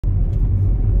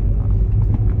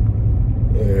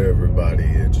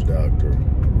everybody, it's Dr.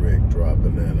 Rick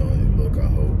dropping in on you. Look, I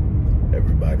hope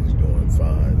everybody's doing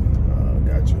fine.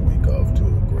 Got your week off to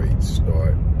a great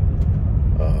start.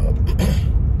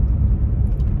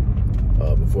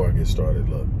 Before I get started,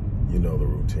 look, you know the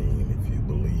routine. If you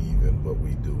believe in what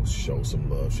we do, show some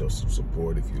love, show some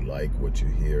support. If you like what you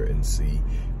hear and see,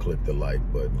 click the like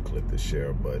button, click the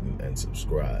share button, and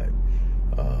subscribe.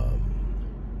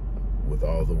 With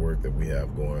all the work that we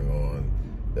have going on,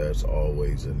 there's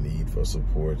always a need for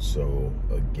support. So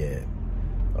again,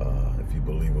 if you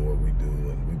believe in what we do,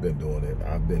 and we've been doing it,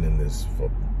 I've been in this for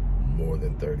more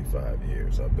than 35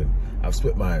 years. I've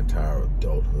spent my entire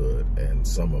adulthood and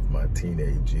some of my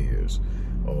teenage years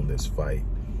on this fight.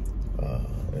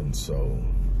 And so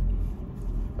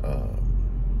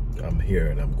I'm here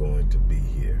and I'm going to be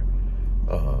here.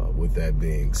 With that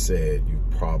being said, you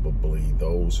probably,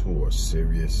 those who are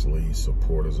seriously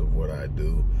supporters of what I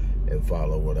do and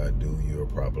follow what I do, you're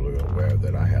probably aware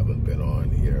that I haven't been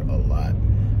on here a lot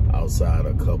outside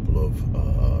a couple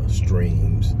of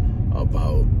streams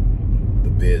about the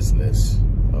business,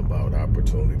 about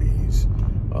opportunities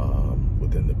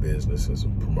within the business and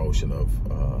some promotion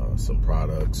of some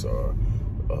products or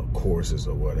courses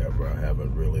or whatever. I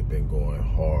haven't really been going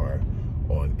hard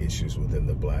on issues within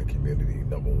the Black community.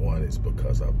 Number one is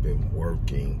because I've been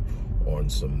working on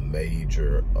some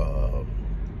major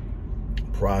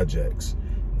projects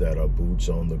that are boots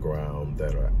on the ground,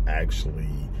 that are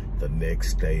actually the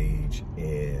next stage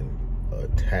in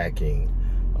attacking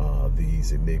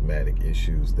these enigmatic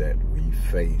issues that we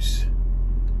face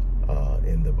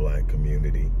in the Black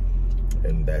community.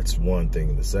 And that's one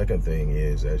thing. The second thing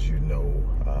is, as you know,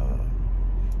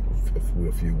 we're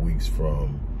a few weeks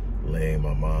from laying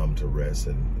my mom to rest,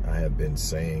 and I have been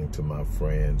saying to my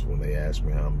friends when they ask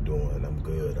me how I'm doing, I'm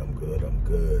good, I'm good, I'm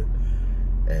good.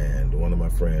 And one of my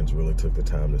friends really took the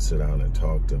time to sit down and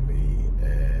talk to me,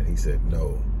 and he said,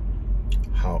 no,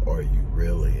 how are you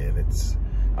really? And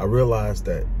I realized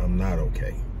that I'm not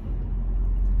okay,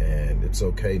 and it's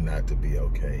okay not to be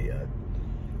okay.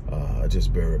 I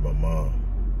just buried my mom,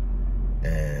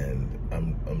 and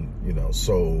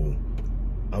so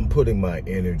I'm putting my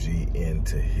energy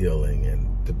into healing.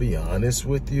 And to be honest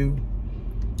with you,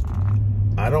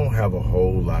 I don't have a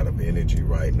whole lot of energy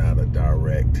right now to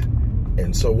direct.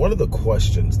 And so one of the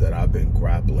questions that I've been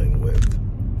grappling with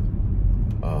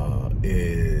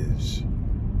is,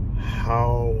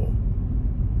 how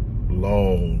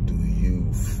long do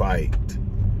you fight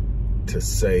to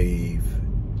save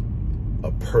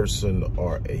a person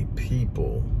or a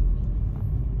people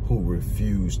who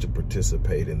refuse to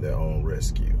participate in their own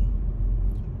rescue?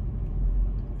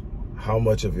 How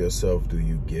much of yourself do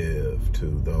you give to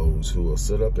those who will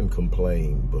sit up and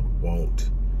complain but won't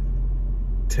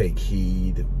take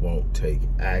heed, won't take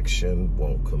action,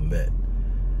 won't commit?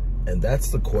 And that's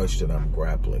the question I'm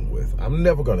grappling with. I'm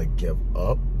never going to give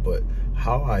up, but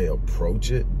how I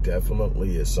approach it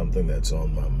definitely is something that's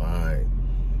on my mind.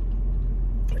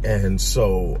 And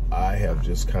so I have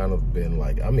just kind of been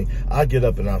like, I'll get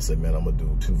up and I'll say, man, I'm going to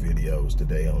do 2 videos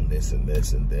today on this and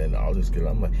this, and then I'll just get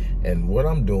up. And what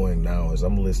I'm doing now is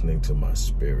I'm listening to my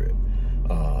spirit.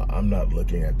 I'm not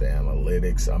looking at the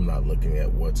analytics. I'm not looking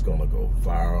at what's going to go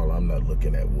viral. I'm not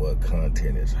looking at what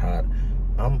content is hot.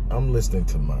 I'm listening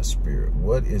to my spirit.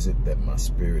 What is it that my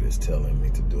spirit is telling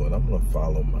me to do? And I'm going to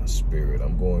follow my spirit.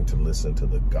 I'm going to listen to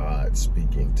the God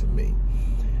speaking to me,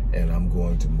 and I'm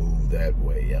going to move that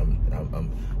way.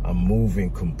 I'm moving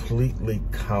completely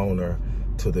counter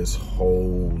to this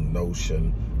whole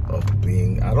notion of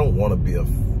being, I don't want to be a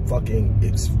fucking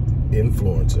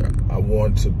influencer. I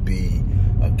want to be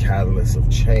a catalyst of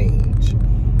change.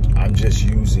 I'm just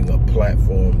using a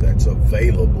platform that's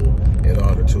available in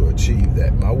order to achieve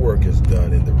that. My work is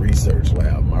done in the research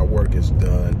lab. My work is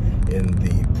done in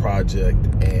the project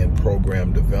and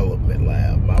program development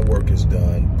lab. My work is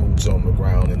done boots on the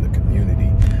ground in the community.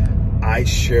 I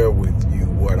share with you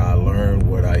what I learn,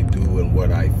 what I do, and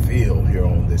what I feel here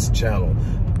on this channel.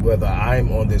 Whether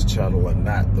I'm on this channel or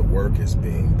not, the work is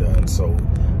being done. So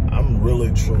I'm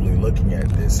really, truly looking at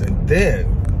this. And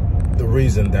then the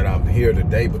reason that I'm here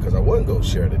today, because I wasn't going to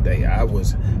share today.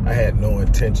 I had no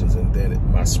intentions, and then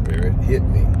my spirit hit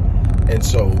me. And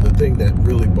so the thing that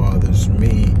really bothers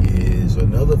me is,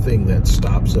 another thing that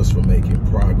stops us from making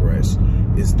progress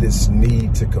is this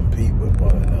need to compete with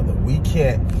one another. We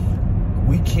can't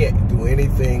do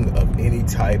anything of any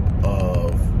type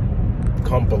of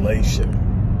compilation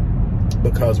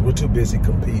because we're too busy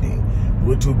competing.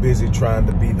 We're too busy trying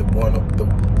to be the one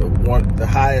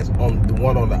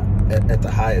at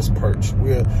the highest perch.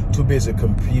 We're too busy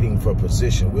competing for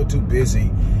position. We're too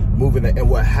busy moving. And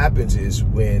what happens is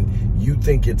when you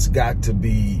think it's got to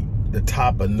be the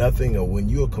top of nothing, or when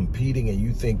you're competing and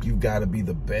you think you've got to be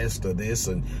the best of this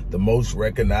and the most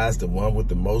recognized, the one with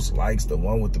the most likes, the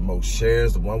one with the most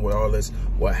shares, the one with all this,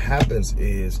 what happens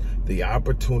is the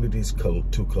opportunities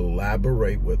to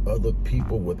collaborate with other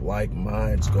people with like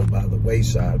minds go by the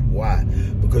wayside. Why?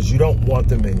 Because you don't want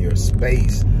them in your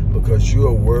space, because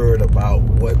you're worried about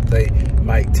what they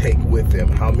might take with them,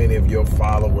 how many of your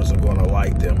followers are going to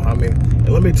like them, how many. And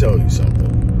let me tell you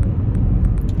something.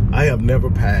 I have never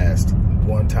passed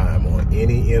one time on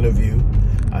any interview.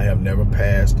 I have never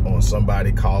passed on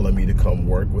somebody calling me to come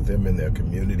work with them in their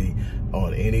community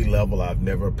on any level. I've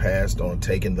never passed on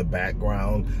taking the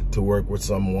background to work with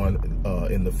someone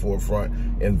in the forefront,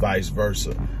 and vice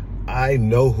versa. I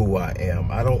know who I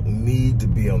am. I don't need to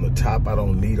be on the top. I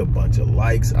don't need a bunch of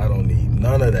likes. I don't need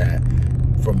none of that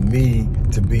for me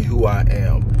to be who I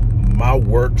am. My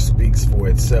work speaks for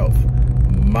itself.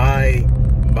 My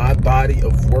body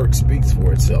of work speaks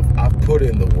for itself. I've put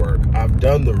in the work. I've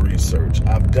done the research.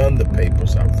 I've done the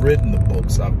papers. I've written the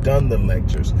books. I've done the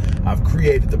lectures. I've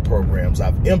created the programs.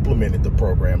 I've implemented the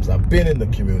programs. I've been in the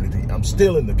community. I'm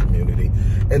still in the community.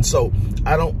 And so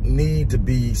I don't need to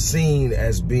be seen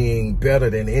as being better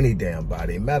than any damn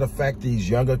body. Matter of fact, these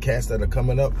younger cats that are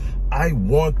coming up, I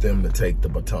want them to take the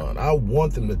baton. I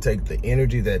want them to take the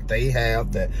energy that they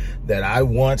have, that I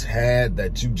once had,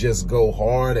 that you just go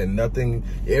hard and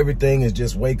everything is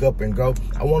just wake up and go.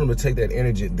 I want them to take that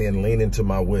energy and then lean into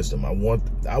my wisdom. I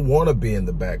want to be in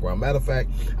the background. Matter of fact,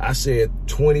 I said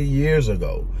 20 years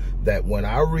ago that when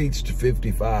I reached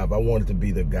 55, I wanted to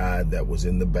be the guy that was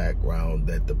in the background,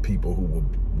 that the people who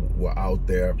were out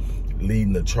there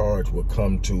leading the charge would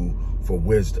come to for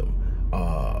wisdom,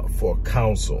 for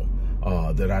counsel,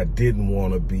 that I didn't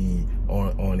want to be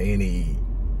on any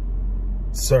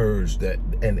surge that,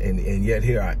 and yet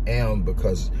here I am,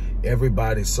 because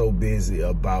everybody's so busy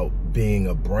about being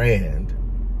a brand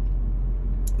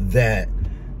that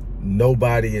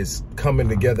nobody is coming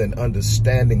together and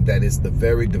understanding that it's the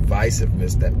very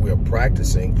divisiveness that we're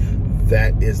practicing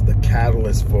that is the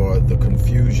catalyst for the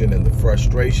confusion and the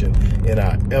frustration in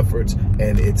our efforts.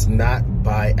 And it's not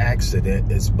by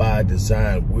accident, it's by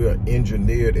design. We're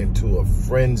engineered into a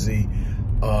frenzy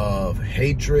of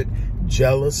hatred,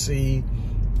 jealousy,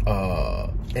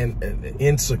 and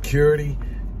insecurity.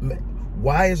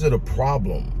 Why is it a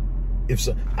problem?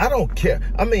 I don't care.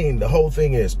 I mean, the whole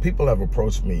thing is, people have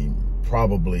approached me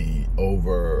probably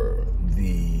over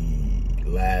the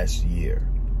last year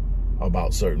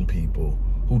about certain people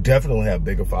who definitely have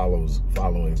bigger followings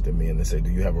than me, and they say,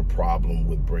 do you have a problem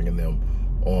with bringing them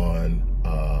on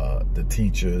the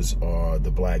teachers or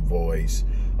the Black Voice?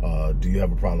 Do you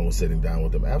have a problem with sitting down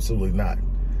with them? Absolutely not.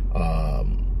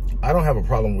 I don't have a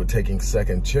problem with taking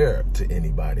second chair to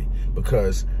anybody,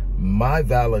 because my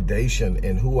validation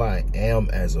in who I am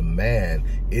as a man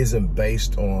isn't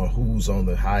based on who's on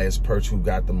the highest perch, who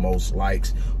got the most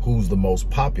likes, who's the most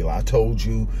popular. I told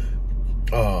you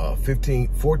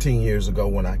 14 years ago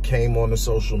when I came on the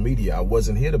social media, I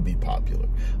wasn't here to be popular.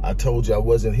 I told you I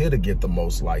wasn't here to get the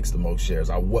most likes, the most shares.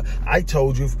 I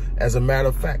told you, as a matter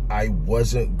of fact, I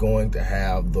wasn't going to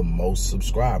have the most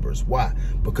subscribers. Why?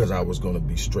 Because I was going to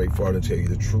be straightforward and tell you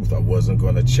the truth. I wasn't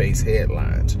going to chase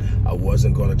headlines. I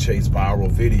wasn't going to chase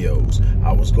viral videos.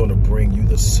 I was going to bring you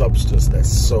the substance that's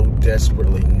so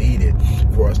desperately needed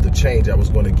for us to change. I was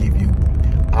going to give you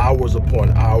hours upon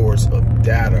hours of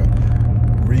data,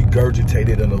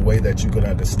 regurgitated in a way that you can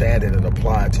understand it and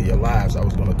apply it to your lives. I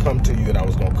was going to come to you and I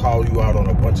was going to call you out on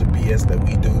a bunch of BS that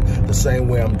we do the same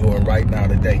way I'm doing right now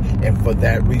today. And for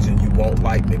that reason, you won't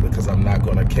like me, because I'm not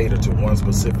going to cater to one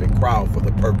specific crowd for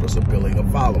the purpose of building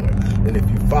a following. And if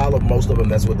you follow most of them,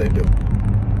 that's what they do.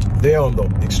 They're on the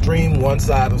extreme one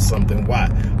side of something. Why?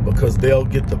 Because they'll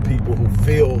get the people who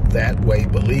feel that way,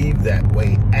 believe that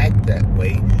way, act that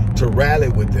way, to rally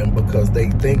with them because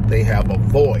they think they have a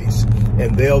voice,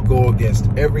 and they'll go against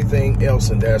everything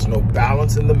else. And there's no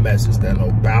balance in the message. There's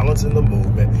no balance in the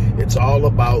movement. It's all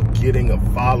about getting a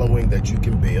following that you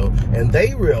can build. And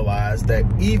they realize that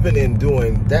even in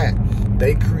doing that,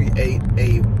 they create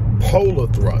a polar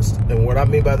thrust. And what I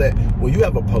mean by that, when you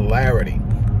have a polarity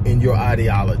in your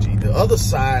ideology, the other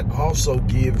side also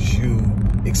gives you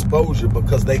exposure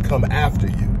because they come after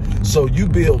you. So you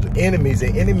build enemies,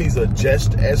 and enemies are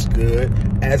just as good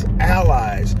as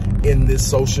allies in this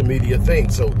social media thing.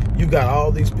 So you got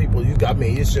all these people,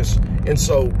 it's just, and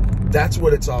so that's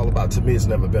what it's all about. To me, it's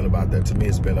never been about that. To me,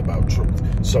 it's been about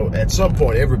truth. So at some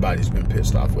point, everybody's been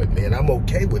pissed off with me, and I'm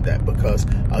okay with that, because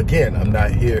again, I'm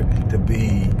not here to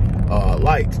be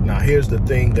liked. Now, here's the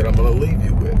thing that I'm going to leave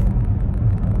you with.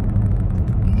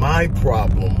 My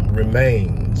problem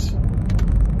remains.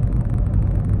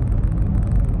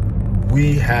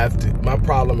 My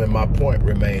problem and my point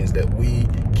remains that we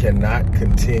cannot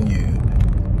continue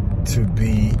to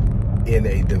be in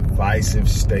a divisive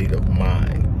state of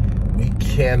mind. We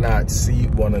cannot see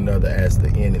one another as the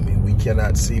enemy. We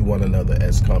cannot see one another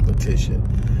as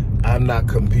competition. I'm not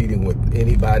competing with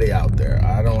anybody out there.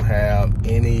 I don't have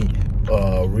any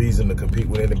reason to compete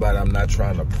with anybody. I'm not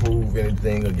trying to prove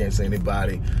anything against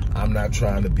anybody. I'm not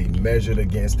trying to be measured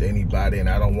against anybody, and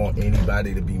I don't want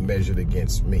anybody to be measured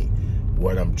against me.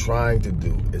 What I'm trying to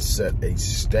do is set a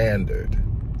standard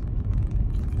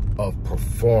of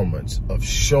performance, of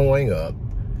showing up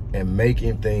and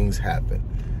making things happen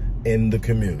in the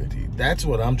community. That's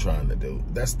what I'm trying to do.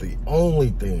 That's the only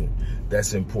thing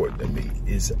that's important to me,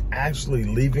 is actually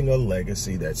leaving a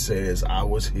legacy that says I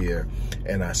was here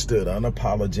and I stood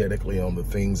unapologetically on the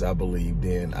things I believed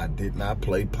in. I did not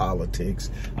play politics.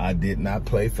 I did not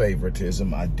play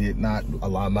favoritism. I did not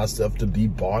allow myself to be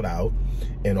bought out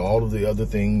and all of the other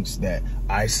things that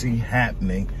I see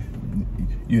happening.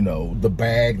 You know, the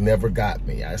bag never got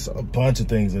me. I saw a bunch of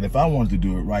things that if I wanted to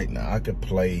do it right now, I could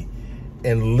play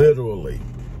and literally,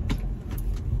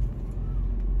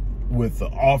 with the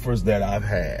offers that I've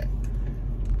had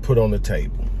put on the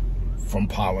table from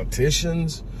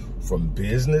politicians, from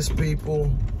business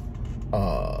people,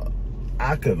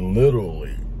 I could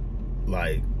literally,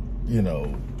 like, you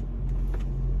know,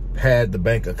 pad the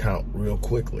bank account real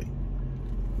quickly.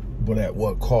 But at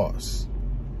what cost?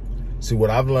 See,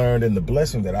 what I've learned and the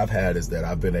blessing that I've had is that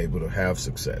I've been able to have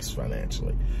success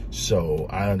financially. So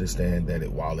I understand that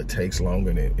while it takes longer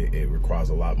and it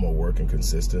requires a lot more work and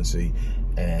consistency,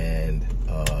 and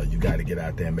you got to get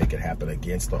out there and make it happen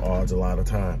against the odds a lot of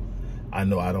time, I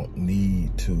know I don't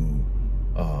need to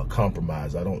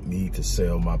compromise. I don't need to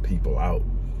sell my people out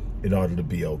in order to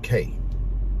be okay.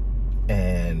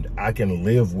 And I can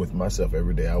live with myself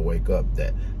every day I wake up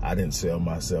that I didn't sell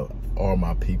myself or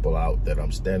my people out, that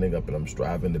I'm standing up and I'm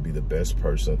striving to be the best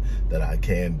person that I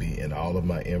can be in all of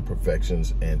my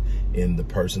imperfections and in the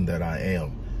person that I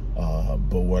am.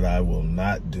 But what I will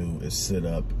not do is sit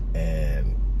up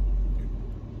and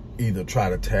either try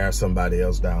to tear somebody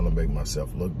else down to make myself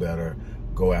look better,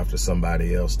 go after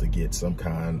somebody else to get some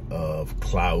kind of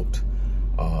clout,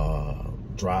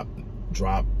 drop.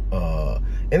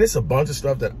 And it's a bunch of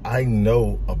stuff that I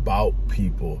know about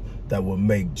people that will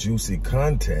make juicy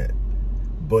content,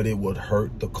 but it would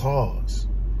hurt the cause.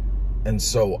 And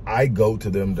so I go to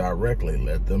them directly,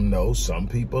 let them know some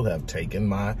people have taken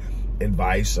my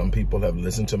advice, some people have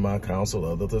listened to my counsel,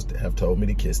 others have told me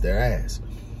to kiss their ass.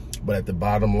 But at the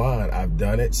bottom line, I've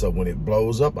done it. So when it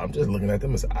blows up, I'm just looking at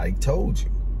them and say, I told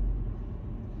you.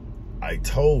 I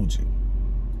told you.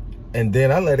 And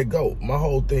then I let it go. My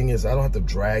whole thing is I don't have to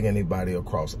drag anybody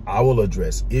across. I will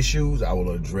address issues. I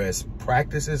will address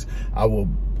practices. I will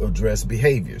address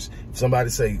behaviors. If somebody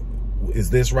say, is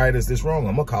this right? Is this wrong?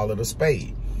 I'm going to call it a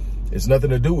spade. It's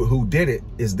nothing to do with who did it.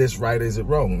 Is this right? Is it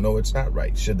wrong? No, it's not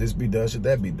right. Should this be done? Should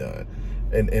that be done?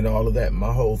 And all of that.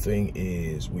 My whole thing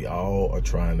is we all are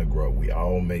trying to grow. We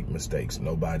all make mistakes.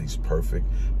 Nobody's perfect,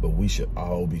 but we should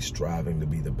all be striving to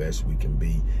be the best we can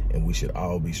be, and we should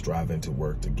all be striving to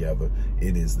work together.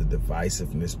 It is the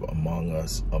divisiveness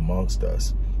amongst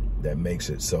us that makes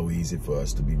it so easy for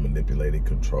us to be manipulated,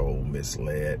 controlled,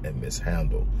 misled, and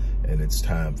mishandled. And it's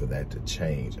time for that to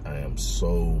change. I am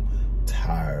so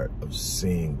tired of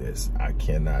seeing this. I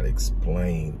cannot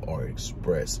explain or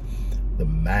express the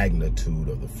magnitude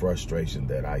of the frustration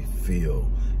that I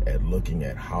feel at looking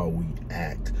at how we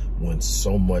act when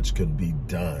so much could be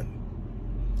done.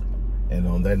 And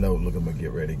on that note, look, I'm gonna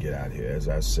get ready to get out of here. As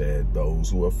I said, those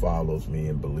who have followed me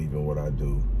and believe in what I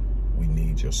do, we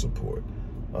need your support.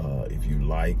 If you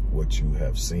like what you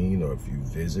have seen, or if you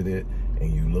visited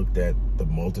and you looked at the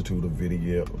multitude of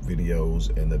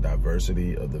videos and the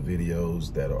diversity of the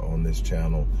videos that are on this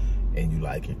channel, and you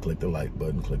like it, click the like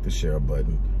button, click the share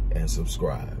button, and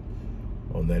subscribe.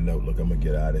 On that note, look, I'm gonna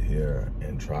get out of here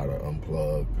and try to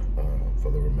unplug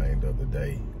for the remainder of the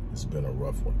day. It's been a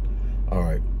rough one. All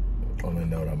right, on that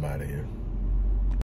note, I'm out of here.